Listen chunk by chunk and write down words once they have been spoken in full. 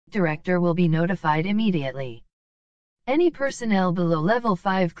Director will be notified immediately. Any personnel below Level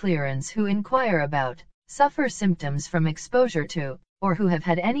 5 clearance who inquire about, suffer symptoms from exposure to, or who have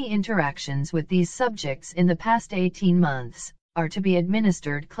had any interactions with these subjects in the past 18 months, are to be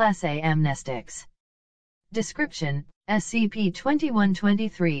administered Class A amnestics. Description: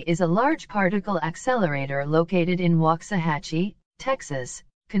 SCP-2123 is a large particle accelerator located in Waxahachie, Texas,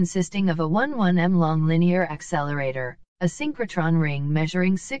 consisting of a 11 m long linear accelerator, a synchrotron ring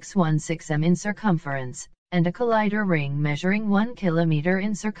measuring 616 m in circumference, and a collider ring measuring 1 km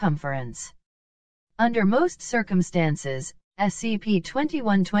in circumference. Under most circumstances,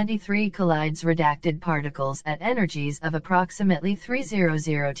 SCP-2123 collides redacted particles at energies of approximately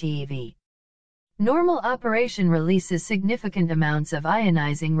 300 TeV. Normal operation releases significant amounts of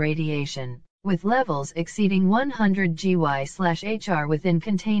ionizing radiation, with levels exceeding 100 GY/HR within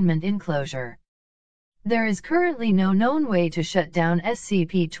containment enclosure. There is currently no known way to shut down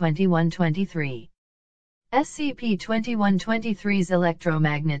SCP-2123. SCP-2123's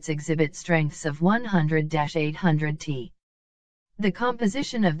electromagnets exhibit strengths of 100-800 T. The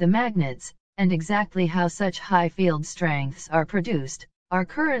composition of the magnets, and exactly how such high field strengths are produced, are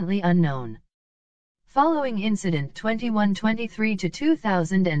currently unknown. Following Incident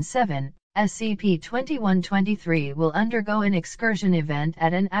 2123-2007, SCP-2123 will undergo an excursion event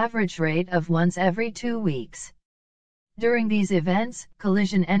at an average rate of once every 2 weeks. During these events,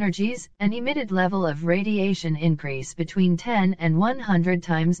 collision energies and emitted level of radiation increase between 10 and 100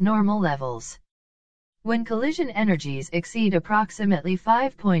 times normal levels. When collision energies exceed approximately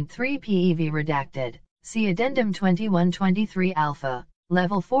 5.3 PeV redacted, see Addendum 2123 Alpha,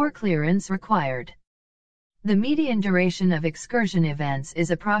 Level 4 clearance required. The median duration of excursion events is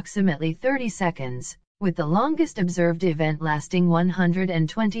approximately 30 seconds, with the longest observed event lasting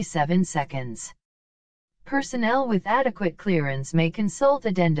 127 seconds. Personnel with adequate clearance may consult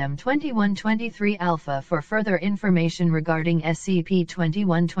Addendum 2123 Alpha for further information regarding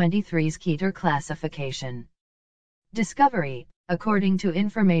SCP-2123's Keter classification. Discovery: according to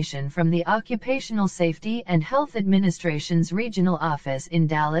information from the Occupational Safety and Health Administration's Regional Office in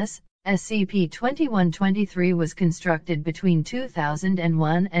Dallas, SCP-2123 was constructed between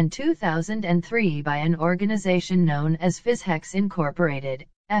 2001 and 2003 by an organization known as PhysHex Incorporated,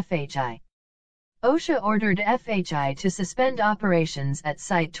 FHI. OSHA ordered FHI to suspend operations at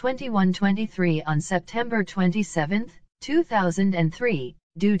Site-2123 on September 27, 2003,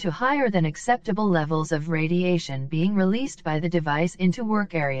 due to higher than acceptable levels of radiation being released by the device into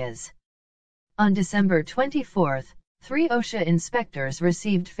work areas. On December 24, 3 OSHA inspectors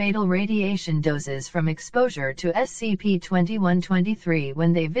received fatal radiation doses from exposure to SCP-2123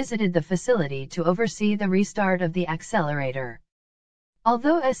 when they visited the facility to oversee the restart of the accelerator.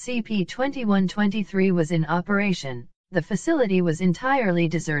 Although SCP-2123 was in operation, the facility was entirely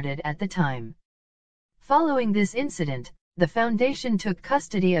deserted at the time. Following this incident, the Foundation took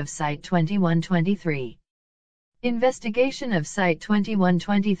custody of Site-2123. Investigation of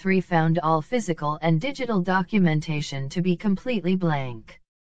Site-2123 found all physical and digital documentation to be completely blank.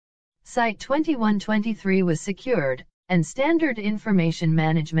 Site-2123 was secured, and standard information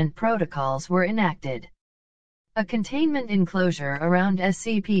management protocols were enacted. A containment enclosure around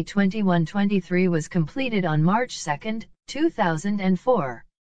SCP-2123 was completed on March 2, 2004.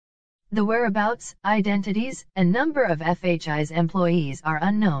 The whereabouts, identities, and number of FHI's employees are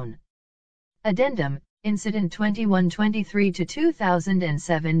unknown. Addendum: Incident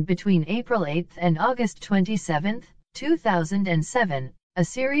 2123-2007. Between April 8 and August 27, 2007, a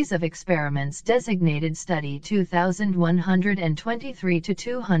series of experiments designated Study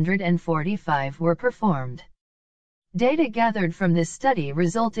 2123-245 were performed. Data gathered from this study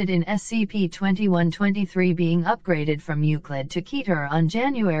resulted in SCP-2123 being upgraded from Euclid to Keter on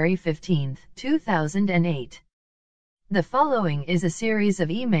January 15, 2008. The following is a series of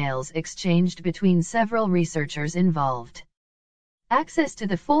emails exchanged between several researchers involved. Access to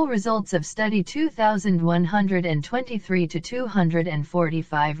the full results of Study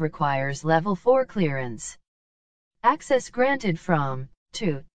 2123-245 requires Level 4 clearance. Access granted from,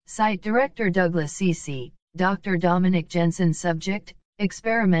 to, Site Director Douglas C.C., Dr. Dominic Jensen. Subject: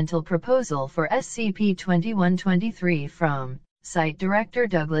 Experimental Proposal for SCP-2123 from, Site Director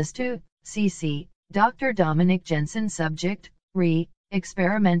Douglas to, C.C., Dr. Dominic Jensen. Subject: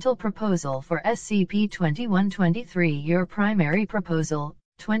 Experimental Proposal for SCP-2123. Your primary proposal,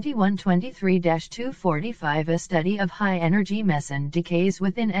 2123-245. A study of high-energy meson decays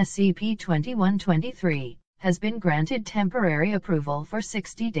within SCP-2123, has been granted temporary approval for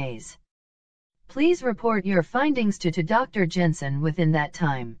 60 days. Please report your findings to Dr. Jensen within that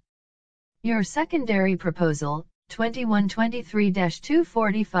time. Your secondary proposal,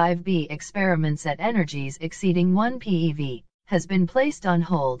 SCP-2123-245-B experiments at energies exceeding 1 PeV, has been placed on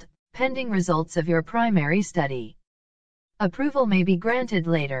hold, pending results of your primary study. Approval may be granted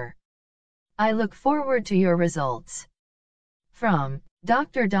later. I look forward to your results. From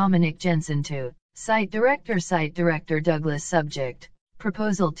Dr. Dominic Jensen to Site Director Douglas. Subject: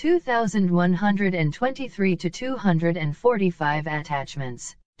 Proposal 2123 to 245.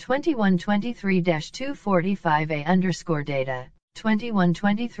 Attachments: 2123-245A _ data,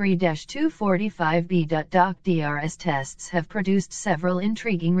 2123-245B. Doc. DRS tests have produced several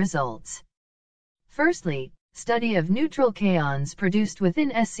intriguing results. Firstly, study of neutral kaons produced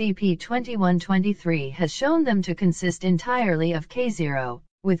within SCP-2123 has shown them to consist entirely of K0,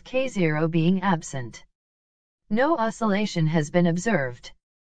 with K0 being absent. No oscillation has been observed.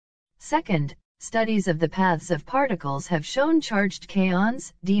 Second, studies of the paths of particles have shown charged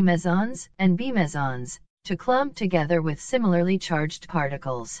kaons, D mesons, and B mesons, to clump together with similarly charged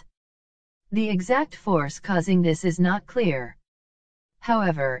particles. The exact force causing this is not clear.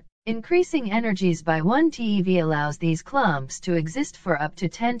 However, increasing energies by 1 TeV allows these clumps to exist for up to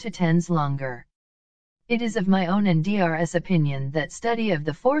 10 to 10s longer. It is of my own and DRS opinion that study of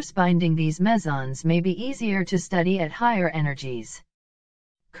the force binding these mesons may be easier to study at higher energies.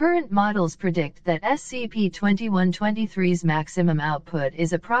 Current models predict that SCP-2123's maximum output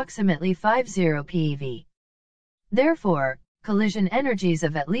is approximately 50 PeV. Therefore, collision energies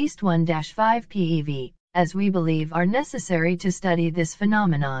of at least 1-5 PeV, as we believe are necessary to study this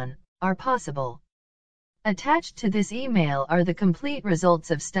phenomenon, are possible. Attached to this email are the complete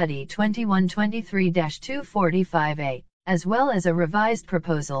results of Study 2123-245A, as well as a revised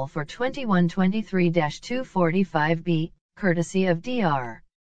proposal for 2123-245B, courtesy of Dr.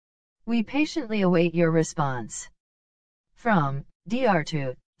 We patiently await your response. From Dr.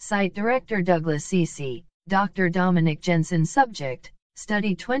 to Site Director Douglas CC, Dr. Dominic Jensen. Subject: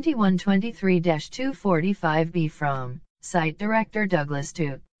 Study 2123-245B. From Site Director Douglas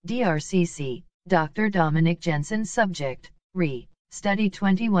to DRCC, Dr. Dominic Jensen. Subject: Study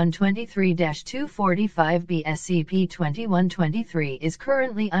 2123-245B. SCP-2123 is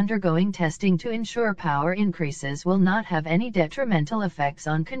currently undergoing testing to ensure power increases will not have any detrimental effects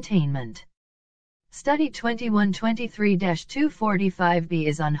on containment. Study 2123-245B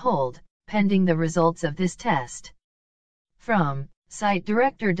is on hold, pending the results of this test. From Site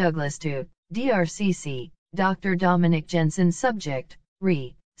Director Douglas to DRCC, Dr. Dominic Jensen. Subject: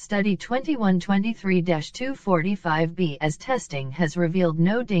 Study 2123-245B. As testing has revealed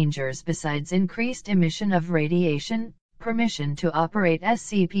no dangers besides increased emission of radiation, permission to operate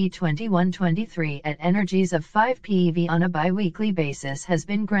SCP-2123 at energies of 5 PeV on a biweekly basis has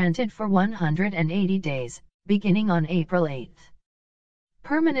been granted for 180 days, beginning on April 8.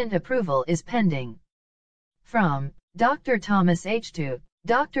 Permanent approval is pending. From Dr. Thomas H. to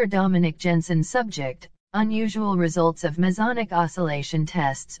Dr. Dominic Jensen. Subject: Unusual results of mesonic oscillation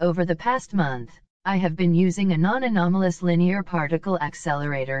tests. Over the past month, I have been using a non-anomalous linear particle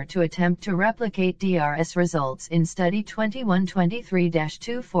accelerator to attempt to replicate DRS results in Study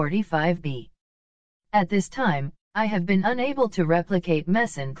 2123-245B. At this time, I have been unable to replicate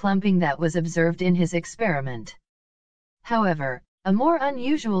meson clumping that was observed in his experiment. However, a more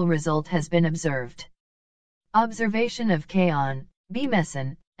unusual result has been observed. Observation of kaon, B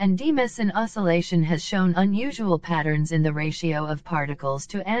meson, and D meson oscillation has shown unusual patterns in the ratio of particles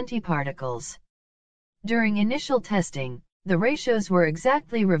to antiparticles. During initial testing, the ratios were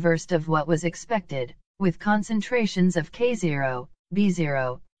exactly reversed of what was expected, with concentrations of K0,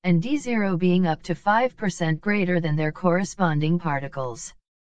 B0, and D0 being up to 5% greater than their corresponding particles.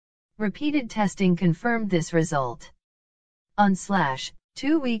 Repeated testing confirmed this result. On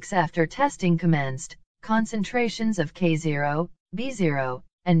 2 weeks after testing commenced, concentrations of K0, B0,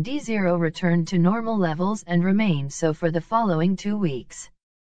 and D0 returned to normal levels and remained so for the following 2 weeks.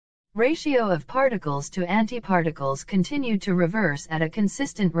 Ratio of particles to antiparticles continued to reverse at a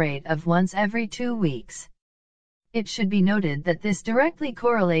consistent rate of once every 2 weeks. It should be noted that this directly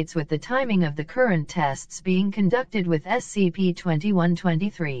correlates with the timing of the current tests being conducted with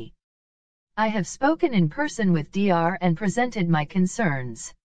SCP-2123. I have spoken in person with Dr. and presented my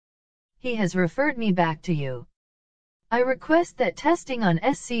concerns. He has referred me back to you. I request that testing on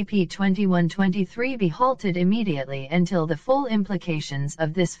SCP-2123 be halted immediately until the full implications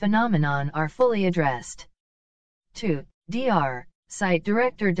of this phenomenon are fully addressed. To Dr. Site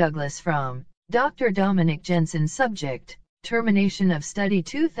Director Douglas. From Dr. Dominic Jensen. Subject: Termination of Study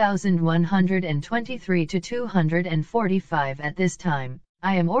 2123 to 245. At this time,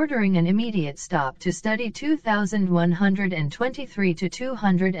 I am ordering an immediate stop to study 2123 to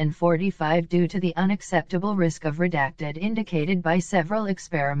 245 due to the unacceptable risk of redacted indicated by several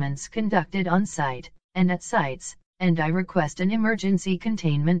experiments conducted on site, and at sites, and I request an emergency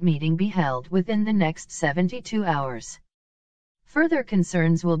containment meeting be held within the next 72 hours. Further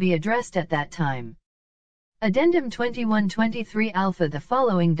concerns will be addressed at that time. Addendum 2123 Alpha. The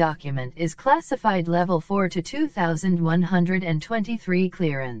following document is classified Level 4 to 2123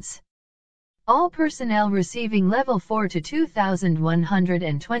 clearance. All personnel receiving Level 4 to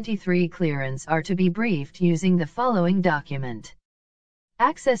 2123 clearance are to be briefed using the following document.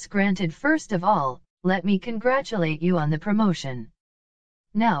 Access granted. First of all, let me congratulate you on the promotion.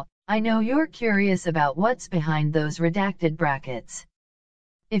 Now, I know you're curious about what's behind those redacted brackets.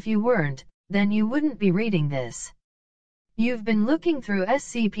 If you weren't, then you wouldn't be reading this. You've been looking through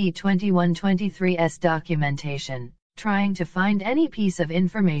SCP-2123's documentation, trying to find any piece of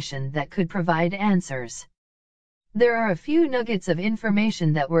information that could provide answers. There are a few nuggets of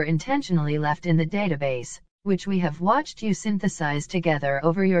information that were intentionally left in the database, which we have watched you synthesize together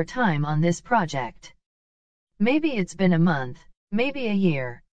over your time on this project. Maybe it's been a month, maybe a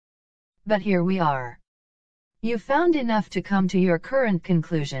year. But here we are. You found enough to come to your current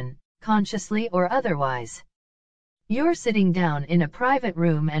conclusion, consciously or otherwise. You're sitting down in a private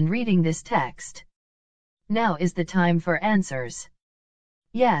room and reading this text. Now is the time for answers.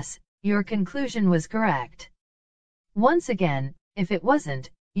 Yes, your conclusion was correct. Once again, if it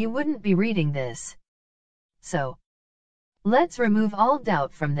wasn't, you wouldn't be reading this. So, let's remove all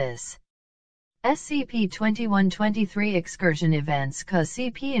doubt from this. SCP-2123 excursion events cause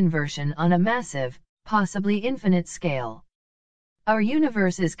CP inversion on a massive, possibly infinite scale. Our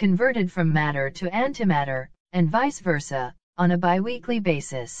universe is converted from matter to antimatter, and vice versa, on a biweekly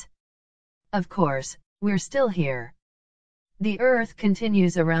basis. Of course, we're still here. The Earth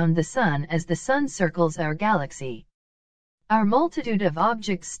continues around the Sun as the Sun circles our galaxy. Our multitude of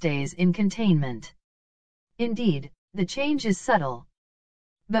objects stays in containment. Indeed, the change is subtle.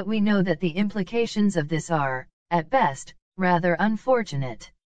 But we know that the implications of this are, at best, rather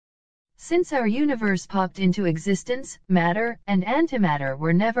unfortunate. Since our universe popped into existence, matter and antimatter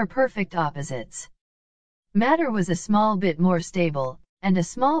were never perfect opposites. Matter was a small bit more stable, and a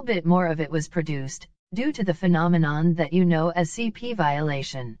small bit more of it was produced, due to the phenomenon that you know as CP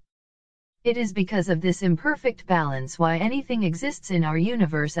violation. It is because of this imperfect balance why anything exists in our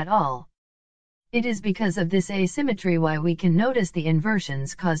universe at all. It is because of this asymmetry why we can notice the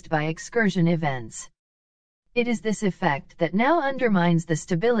inversions caused by excursion events. It is this effect that now undermines the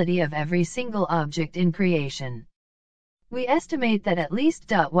stability of every single object in creation. We estimate that at least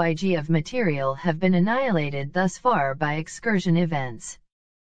 .yg of material have been annihilated thus far by excursion events.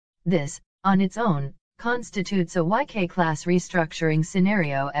 This, on its own, constitutes a YK-class restructuring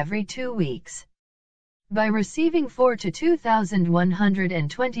scenario every 2 weeks. By receiving 4 to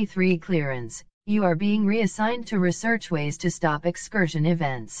 2123 clearance, you are being reassigned to research ways to stop excursion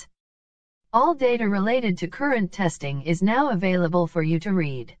events. All data related to current testing is now available for you to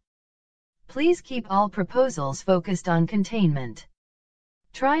read. Please keep all proposals focused on containment.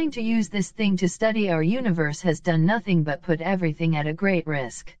 Trying to use this thing to study our universe has done nothing but put everything at a great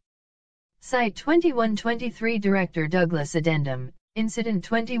risk. Site 2123 Director Douglas Addendum, Incident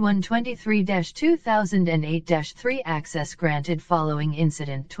 2123-2008-3 Access granted following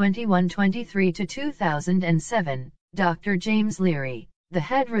Incident 2123 to 2007, Dr. James Leary, the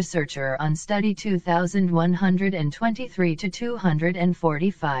head researcher on Study 2123 to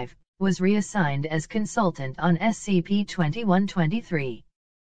 245, was reassigned as consultant on SCP-2123.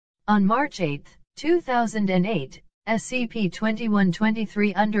 On March 8, 2008,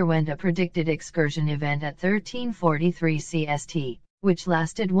 SCP-2123 underwent a predicted excursion event at 1343 CST, which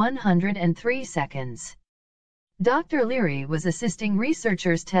lasted 103 seconds. Dr. Leary was assisting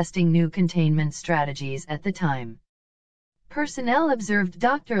researchers testing new containment strategies at the time. Personnel observed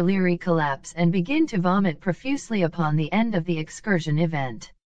Dr. Leary collapse and begin to vomit profusely upon the end of the excursion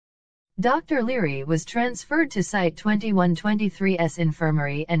event. Dr. Leary was transferred to Site 2123's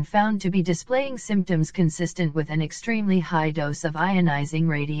infirmary and found to be displaying symptoms consistent with an extremely high dose of ionizing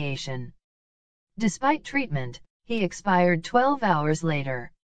radiation. Despite treatment, he expired 12 hours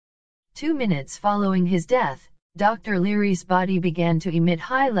later. 2 minutes following his death, Dr. Leary's body began to emit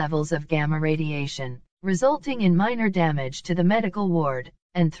high levels of gamma radiation, resulting in minor damage to the medical ward,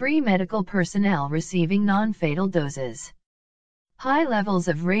 and 3 medical personnel receiving non-fatal doses. High levels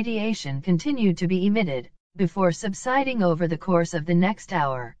of radiation continued to be emitted, before subsiding over the course of the next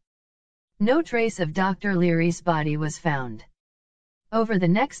hour. No trace of Dr. Leary's body was found. Over the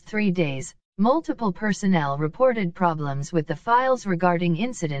next 3 days, Multiple personnel reported problems with the files regarding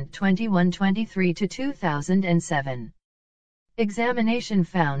Incident 2123 to 2007. Examination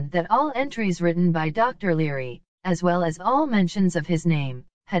found that all entries written by Dr. Leary, as well as all mentions of his name,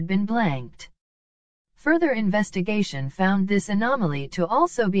 had been blanked. Further investigation found this anomaly to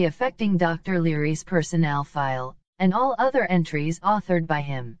also be affecting Dr. Leary's personnel file, and all other entries authored by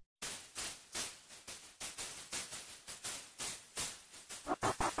him.